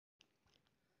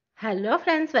Hello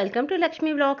friends, welcome to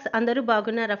Lakshmi vlogs. అందరూ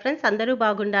బాగున్నారా friends? అందరూ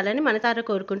బాగుండాలని మనసారా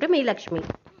కోరుకుంటూ మీ లక్ష్మి.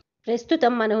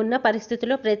 ప్రస్తుతం మనం ఉన్న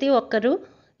పరిస్థితుల్లో ప్రతి ఒక్కరూ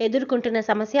ఎదుర్కొంటున్న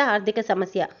సమస్య ఆర్థిక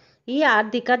సమస్య. ఈ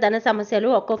ఆర్థిక ధన సమస్యలు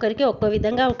ఒక్కొక్కరికి ఒక్కో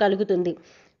విధంగా కలుగుతుంది.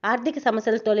 ఆర్థిక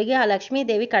సమస్యలు తొలగి ఆ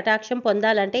లక్ష్మీదేవి కటాక్షం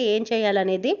పొందాలంటే ఏం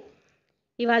చేయాలనేది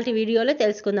ఇవాళ వీడియోలో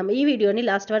తెలుసుకుందాం. ఈ వీడియోని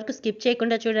లాస్ట్ వరకు స్కిప్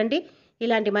చేయకుండా చూడండి.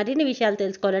 ఇలాంటి మరిన్ని విషయాలు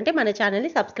తెలుసుకోవాలంటే మన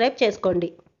ఛానల్ని సబ్స్క్రైబ్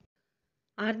చేసుకోండి.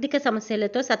 ఆర్థిక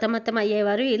సమస్యలతో సతమతం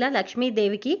అయ్యేవారు ఇలా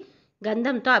లక్ష్మీదేవికి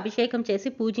గంధంతో అభిషేకం చేసి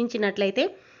పూజించినట్లయితే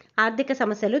ఆర్థిక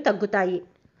సమస్యలు తగ్గుతాయి.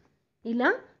 ఇలా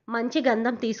మంచి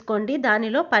గంధం తీసుకోండి,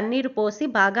 దానిలో పన్నీరు పోసి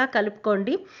బాగా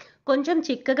కలుపుకోండి. కొంచెం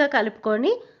చిక్కగా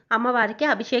కలుపుకొని అమ్మవారికి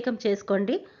అభిషేకం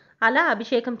చేసుకోండి. అలా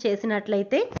అభిషేకం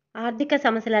చేసినట్లయితే ఆర్థిక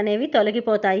సమస్యలు అనేవి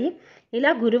తొలగిపోతాయి.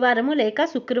 ఇలా గురువారము లేక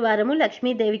శుక్రవారము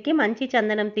లక్ష్మీదేవికి మంచి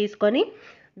చందనం తీసుకొని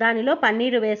దానిలో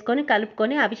పన్నీరు వేసుకొని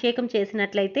కలుపుకొని అభిషేకం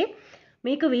చేసినట్లయితే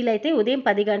మీకు వీలైతే ఉదయం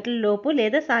 10 గంటల లోపు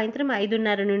లేదా సాయంత్రం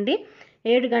 5:30 నుండి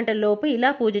 7 గంటల లోపు ఇలా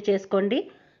పూజ చేసుకోండి.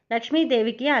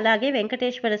 లక్ష్మీదేవికి అలాగే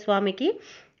వెంకటేశ్వర స్వామికి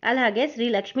అలాగే శ్రీ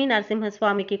లక్ష్మీ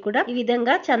నరసింహస్వామికి కూడా ఈ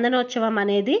విధంగా చందనోత్సవం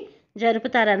అనేది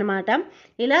జరుపుతారనమాట.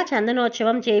 ఇలా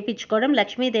చందనోత్సవం చేయించుకోవడం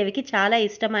లక్ష్మీదేవికి చాలా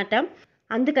ఇష్టమట.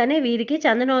 అందుకనే వీరికి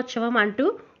చందనోత్సవం అంటూ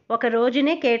ఒక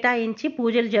రోజునే కేటాయించి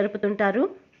పూజలు జరుపుతుంటారు.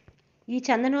 ఈ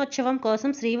చందనోత్సవం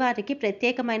కోసం శ్రీవారికి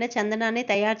ప్రత్యేకమైన చందనాన్ని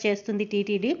తయారు చేస్తుంది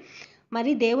టీటీడీ.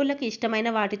 మరి దేవుళ్ళకి ఇష్టమైన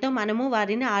వాటితో మనము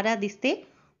వారిని ఆరాధిస్తే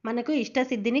మనకు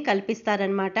ఇష్టసిద్ధిని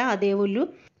కల్పిస్తారనమాట ఆ దేవుళ్ళు.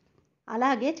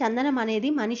 అలాగే చందనం అనేది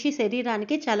మనిషి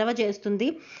శరీరానికి చలవ చేస్తుంది.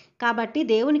 కాబట్టి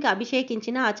దేవునికి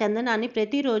అభిషేకించిన ఆ చందనాన్ని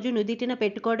ప్రతిరోజు నుదిటిన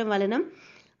పెట్టుకోవడం వలన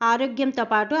ఆరోగ్యంతో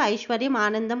పాటు ఐశ్వర్యం,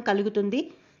 ఆనందం కలుగుతుంది.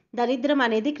 దరిద్రం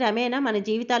అనేది క్రమేణా మన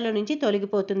జీవితాల్లో నుంచి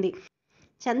తొలగిపోతుంది.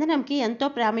 చందనంకి ఎంతో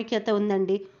ప్రాముఖ్యత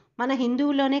ఉందండి. మన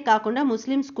హిందువుల్లోనే కాకుండా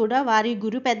ముస్లిమ్స్ కూడా వారి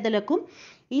గురు పెద్దలకు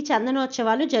ఈ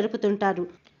చందనోత్సవాలు జరుపుతుంటారు.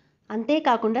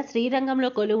 అంతేకాకుండా శ్రీరంగంలో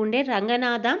కొలువుండే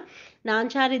రంగనాథ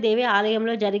నాంచారిదేవి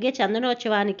ఆలయంలో జరిగే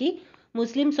చందనోత్సవానికి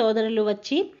ముస్లిం సోదరులు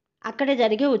వచ్చి అక్కడ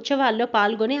జరిగే ఉత్సవాల్లో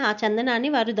పాల్గొని ఆ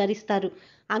చందనాన్ని వారు ధరిస్తారు.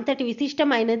 అంతటి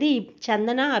విశిష్టమైనది ఈ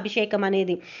చందన అభిషేకం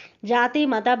అనేది. జాతి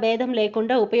మత భేదం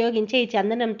లేకుండా ఉపయోగించే ఈ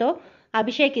చందనంతో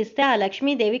అభిషేకిస్తే ఆ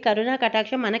లక్ష్మీదేవి కరుణా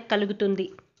కటాక్షం మనకు కలుగుతుంది.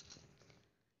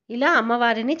 ఇలా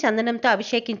అమ్మవారిని చందనంతో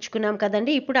అభిషేకించుకున్నాం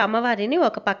కదండి. ఇప్పుడు అమ్మవారిని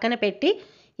ఒక పక్కన పెట్టి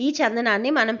ఈ చందనాన్ని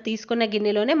మనం తీసుకున్న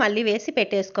గిన్నెలోనే మళ్ళీ వేసి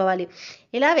పెట్టేసుకోవాలి.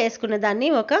 ఇలా వేసుకున్న దాన్ని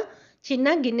ఒక చిన్న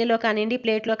గిన్నెలో కానివ్వండి,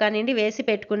 ప్లేట్లో కానివ్వండి వేసి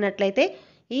పెట్టుకున్నట్లయితే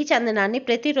ఈ చందనాన్ని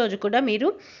ప్రతిరోజు కూడా మీరు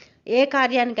ఏ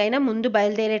కార్యానికైనా ముందు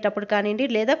బయలుదేరేటప్పుడు కానివ్వండి,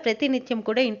 లేదా ప్రతినిత్యం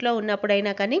కూడా ఇంట్లో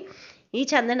ఉన్నప్పుడైనా కానీ ఈ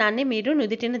చందనాన్ని మీరు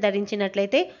నుదిటిని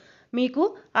ధరించినట్లయితే మీకు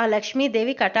ఆ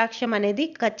లక్ష్మీదేవి కటాక్షం అనేది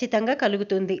ఖచ్చితంగా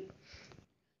కలుగుతుంది.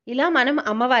 ఇలా మనం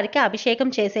అమ్మవారికి అభిషేకం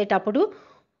చేసేటప్పుడు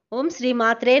ఓం శ్రీ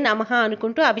మాత్రే నమః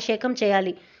అనుకుంటూ అభిషేకం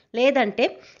చేయాలి. లేదంటే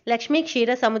లక్ష్మీ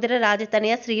క్షీర సముద్ర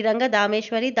రాజతనయ శ్రీరంగ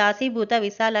దామేశ్వరి దాసీభూత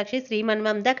విశాలాక్షి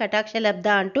శ్రీమన్మంద కటాక్ష లబ్ధ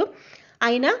అంటూ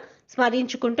అయినా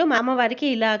స్మరించుకుంటూ అమ్మవారికి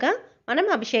ఇలాగా మనం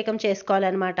అభిషేకం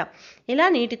చేసుకోవాలన్నమాట. ఇలా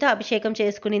నీటితో అభిషేకం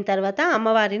చేసుకున్న తర్వాత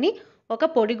అమ్మవారిని ఒక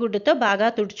పొడిగుడ్డుతో బాగా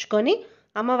తుడుచుకొని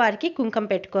అమ్మవారికి కుంకుమ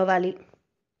పెట్టుకోవాలి.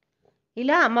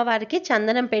 ఇలా అమ్మవారికి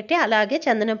చందనం పెట్టి అలాగే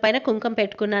చందనం పైన కుంకుమ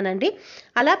పెట్టుకున్నానండి.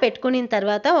 అలా పెట్టుకున్న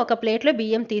తర్వాత ఒక ప్లేట్లో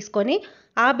బియ్యం తీసుకొని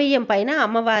ఆ బియ్యం పైన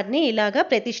అమ్మవారిని ఇలాగా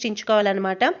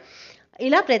ప్రతిష్ఠించుకోవాలన్నమాట.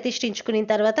 ఇలా ప్రతిష్ఠించుకున్న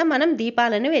తర్వాత మనం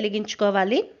దీపాలను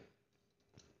వెలిగించుకోవాలి.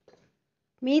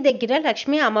 మీ దగ్గర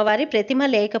లక్ష్మీ అమ్మవారి ప్రతిమ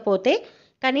లేకపోతే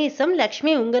కనీసం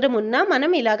లక్ష్మీ ఉంగరం ఉన్నా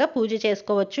మనం ఇలాగా పూజ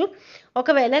చేసుకోవచ్చు.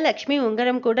 ఒకవేళ లక్ష్మీ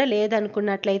ఉంగరం కూడా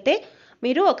లేదనుకున్నట్లయితే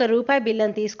మీరు ₹1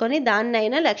 బిల్లం తీసుకొని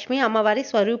దాన్నైనా లక్ష్మీ అమ్మవారి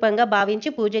స్వరూపంగా భావించి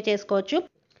పూజ చేసుకోవచ్చు.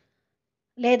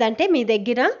 లేదంటే మీ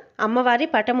దగ్గర అమ్మవారి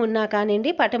పటం ఉన్నా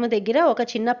కానివ్వండి, పటము దగ్గర ఒక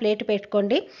చిన్న ప్లేట్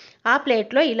పెట్టుకోండి. ఆ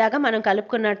ప్లేట్లో ఇలాగ మనం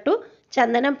కలుపుకున్నట్టు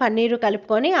చందనం, పన్నీరు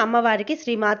కలుపుకొని అమ్మవారికి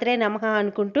శ్రీ మాత్రే నమః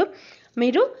అనుకుంటూ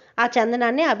మీరు ఆ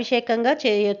చందనాన్ని అభిషేకంగా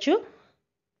చేయొచ్చు.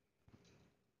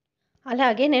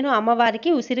 అలాగే నేను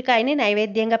అమ్మవారికి ఉసిరికాయని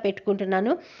నైవేద్యంగా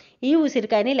పెట్టుకుంటున్నాను. ఈ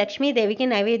ఉసిరికాయని లక్ష్మీదేవికి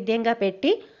నైవేద్యంగా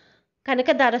పెట్టి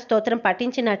కనకదార స్తోత్రం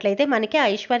పఠించినట్లయితే మనకి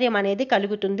ఐశ్వర్యం అనేది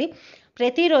కలుగుతుంది.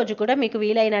 ప్రతిరోజు కూడా మీకు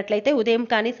వీలైనట్లయితే ఉదయం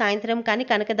కానీ సాయంత్రం కానీ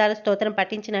కనకదార స్తోత్రం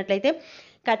పఠించినట్లయితే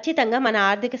ఖచ్చితంగా మన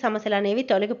ఆర్థిక సమస్యలు అనేవి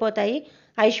తొలగిపోతాయి.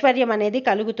 ఐశ్వర్యం అనేది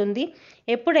కలుగుతుంది.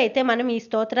 ఎప్పుడైతే మనం ఈ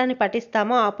స్తోత్రాన్ని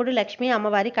పఠిస్తామో అప్పుడు లక్ష్మీ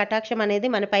అమ్మవారి కటాక్షం అనేది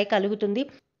మనపై కలుగుతుంది.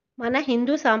 మన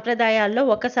హిందూ సాంప్రదాయాల్లో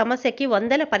ఒక సమస్యకి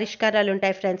 100 పరిష్కారాలు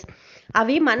ఉంటాయి ఫ్రెండ్స్.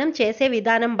 అవి మనం చేసే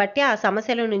విధానం బట్టి ఆ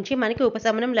సమస్యల నుంచి మనకి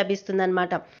ఉపశమనం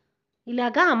లభిస్తుందన్నమాట.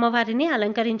 ఇలాగా అమ్మవారిని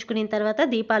అలంకరించుకున్న తర్వాత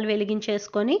దీపాలు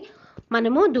వెలిగించేసుకొని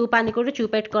మనము ధూపాన్ని కూడా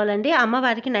చూపెట్టుకోవాలండి.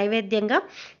 అమ్మవారికి నైవేద్యంగా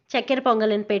చక్కెర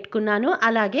పొంగలను పెట్టుకున్నాను.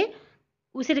 అలాగే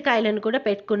ఉసిరికాయలను కూడా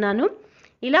పెట్టుకున్నాను.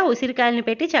 ఇలా ఉసిరికాయలను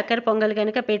పెట్టి చక్కెర పొంగల్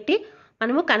కనుక పెట్టి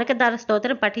మనము కనకదార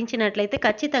స్తోత్రం పఠించినట్లయితే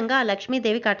ఖచ్చితంగా ఆ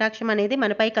లక్ష్మీదేవి కటాక్షం అనేది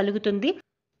మనపై కలుగుతుంది.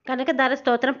 కనకదార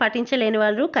స్తోత్రం పఠించలేని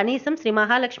వారు కనీసం శ్రీ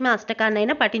మహాలక్ష్మి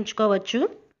అష్టకాన్నైనా పఠించుకోవచ్చు.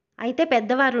 అయితే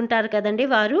పెద్దవారు ఉంటారు కదండి,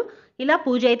 వారు ఇలా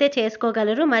పూజ అయితే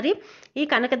చేసుకోగలరు. మరి ఈ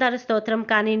కనకదార స్తోత్రం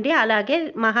కానివ్వండి, అలాగే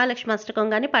మహాలక్ష్మి అష్టకం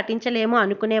కానీ పఠించలేము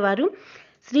అనుకునేవారు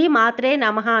శ్రీ మాత్రే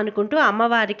నమః అనుకుంటూ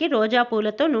అమ్మవారికి రోజా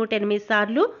పూలతో 108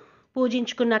 సార్లు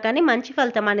పూజించుకున్నా కానీ మంచి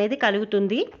ఫలితం అనేది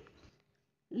కలుగుతుంది.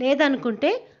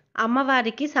 లేదనుకుంటే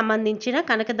అమ్మవారికి సంబంధించిన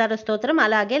కనకదార స్తోత్రం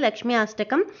అలాగే లక్ష్మీ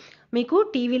అష్టకం మీకు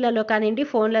టీవీలలో కానివ్వండి,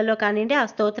 ఫోన్లలో కానివ్వండి ఆ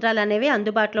స్తోత్రాలు అనేవి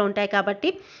అందుబాటులో ఉంటాయి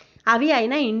కాబట్టి అవి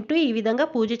అయినా ఇంటూ ఈ విధంగా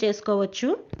పూజ చేసుకోవచ్చు.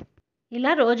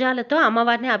 ఇలా రోజాలతో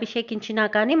అమ్మవారిని అభిషేకించినా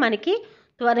కానీ మనకి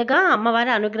త్వరగా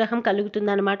అమ్మవారి అనుగ్రహం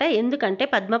కలుగుతుందనమాట. ఎందుకంటే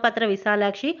పద్మపత్ర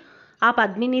విశాలాక్షి ఆ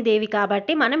పద్మినీదేవి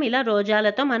కాబట్టి మనం ఇలా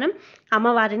రోజాలతో మనం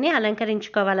అమ్మవారిని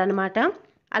అలంకరించుకోవాలన్నమాట.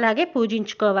 అలాగే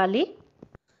పూజించుకోవాలి.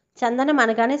 చందనం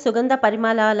అనగానే సుగంధ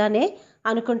పరిమళాలనే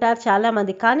అనుకుంటారు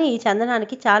చాలామంది, కానీ ఈ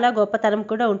చందనానికి చాలా గొప్పతనం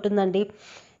కూడా ఉంటుందండి.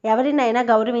 ఎవరినైనా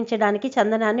గౌరవించడానికి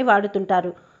చందనాన్ని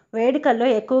వాడుతుంటారు. వేడుకల్లో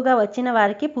ఎక్కువగా వచ్చిన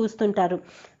వారికి పూస్తుంటారు.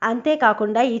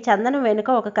 అంతేకాకుండా ఈ చందనం వెనుక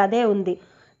ఒక కథే ఉంది.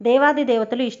 దేవాది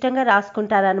దేవతలు ఇష్టంగా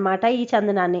రాసుకుంటారనమాట ఈ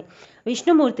చందనాన్ని.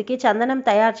 విష్ణుమూర్తికి చందనం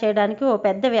తయారు చేయడానికి ఓ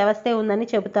పెద్ద వ్యవస్థే ఉందని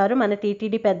చెబుతారు మన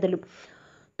టీటీడీ పెద్దలు.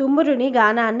 తుమ్మురుని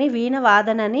గానాన్ని, వీణ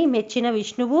వాదనని మెచ్చిన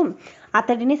విష్ణువు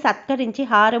అతడిని సత్కరించి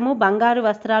హారము, బంగారు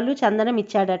వస్త్రాలు, చందనం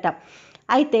ఇచ్చాడట.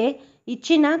 అయితే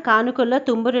ఇచ్చిన కానుకల్లో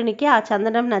తుంబురునికి ఆ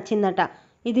చందనం నచ్చిందట.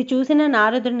 ఇది చూసిన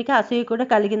నారదునికి అసూయ కూడా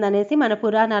కలిగిందనేసి మన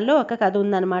పురాణాల్లో ఒక కథ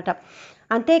ఉందన్నమాట.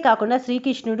 అంతేకాకుండా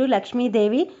శ్రీకృష్ణుడు,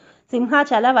 లక్ష్మీదేవి,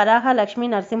 సింహాచల వరాహ లక్ష్మీ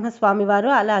నరసింహస్వామి వారు,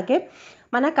 అలాగే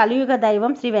మన కలియుగ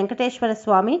దైవం శ్రీ వెంకటేశ్వర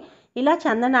స్వామి ఇలా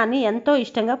చందనాన్ని ఎంతో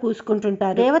ఇష్టంగా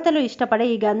పూసుకుంటుంటారు. దేవతలు ఇష్టపడే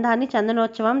ఈ గంధాన్ని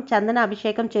చందనోత్సవం, చందన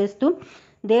అభిషేకం చేస్తూ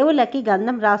దేవుళ్ళకి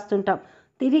గంధం రాస్తుంటాం.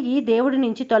 తిరిగి దేవుడి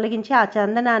నుంచి తొలగించి ఆ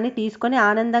చందనాన్ని తీసుకొని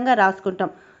ఆనందంగా రాసుకుంటాం.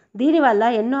 దీనివల్ల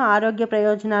ఎన్నో ఆరోగ్య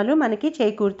ప్రయోజనాలు మనకి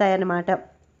చేకూరుతాయన్నమాట.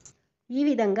 ఈ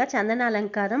విధంగా చందన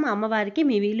అలంకారం అమ్మవారికి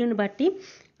మీ వీలుని బట్టి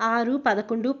 6,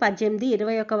 11, 18,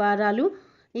 21 వారాలు,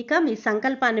 ఇక మీ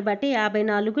సంకల్పాన్ని బట్టి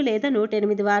 54 లేదా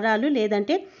 108 వారాలు,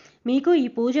 లేదంటే మీకు ఈ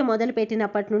పూజ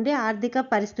మొదలుపెట్టినప్పటి నుండి ఆర్థిక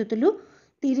పరిస్థితులు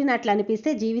తీరినట్లు అనిపిస్తే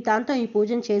జీవితాంతం ఈ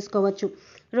పూజను చేసుకోవచ్చు.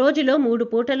 రోజులో 3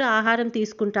 పూటలు ఆహారం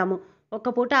తీసుకుంటాము. ఒక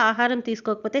పూట ఆహారం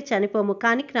తీసుకోకపోతే చనిపోము,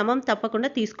 కానీ క్రమం తప్పకుండా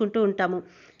తీసుకుంటూ ఉంటాము.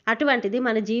 అటువంటిది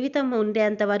మన జీవితం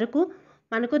ఉండేంత వరకు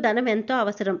మనకు ధనం ఎంతో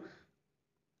అవసరం.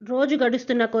 రోజు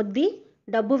గడుస్తున్న కొద్దీ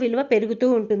డబ్బు విలువ పెరుగుతూ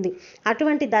ఉంటుంది.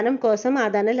 అటువంటి ధనం కోసం ఆ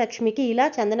ధనలక్ష్మికి ఇలా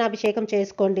చందనాభిషేకం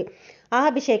చేసుకోండి. ఆ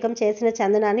అభిషేకం చేసిన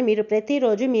చందనాన్ని మీరు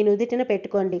ప్రతిరోజు మీ నుదిటిన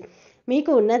పెట్టుకోండి.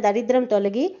 మీకు ఉన్న దరిద్రం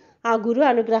తొలగి ఆ గురు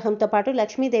అనుగ్రహంతో పాటు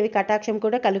లక్ష్మీదేవి కటాక్షం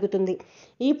కూడా కలుగుతుంది.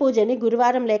 ఈ పూజని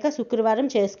గురువారం లేక శుక్రవారం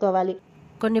చేసుకోవాలి.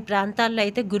 కొన్ని ప్రాంతాల్లో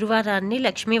అయితే గురువారాన్ని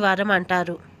లక్ష్మీవారం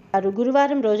అంటారు.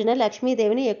 గురువారం రోజున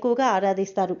లక్ష్మీదేవిని ఎక్కువగా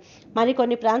ఆరాధిస్తారు.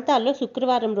 మరికొన్ని ప్రాంతాల్లో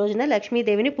శుక్రవారం రోజున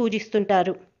లక్ష్మీదేవిని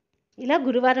పూజిస్తుంటారు. ఇలా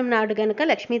గురువారం నాడు గనుక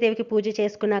లక్ష్మీదేవికి పూజ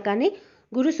చేసుకున్నా కానీ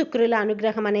గురు శుక్రుల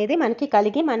అనుగ్రహం అనేది మనకి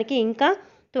కలిగి మనకి ఇంకా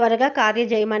త్వరగా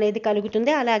కార్యజయం అనేది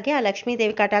కలుగుతుంది. అలాగే ఆ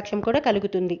లక్ష్మీదేవి కటాక్షం కూడా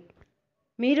కలుగుతుంది.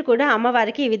 మీరు కూడా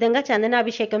అమ్మవారికి ఈ విధంగా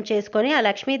చందనాభిషేకం చేసుకొని ఆ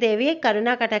లక్ష్మీదేవి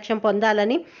కరుణా కటాక్షం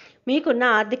పొందాలని, మీకున్న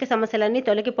ఆర్థిక సమస్యలన్నీ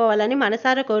తొలగిపోవాలని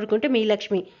మనసారా కోరుకుంటూ మీ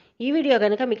లక్ష్మి. ఈ వీడియో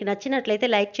కనుక మీకు నచ్చినట్లయితే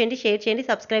లైక్ చేయండి, షేర్ చేయండి,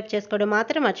 సబ్స్క్రైబ్ చేసుకోవడం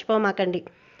మాత్రం మర్చిపోమాకండి.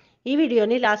 ఈ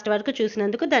వీడియోని లాస్ట్ వరకు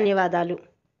చూసినందుకు ధన్యవాదాలు.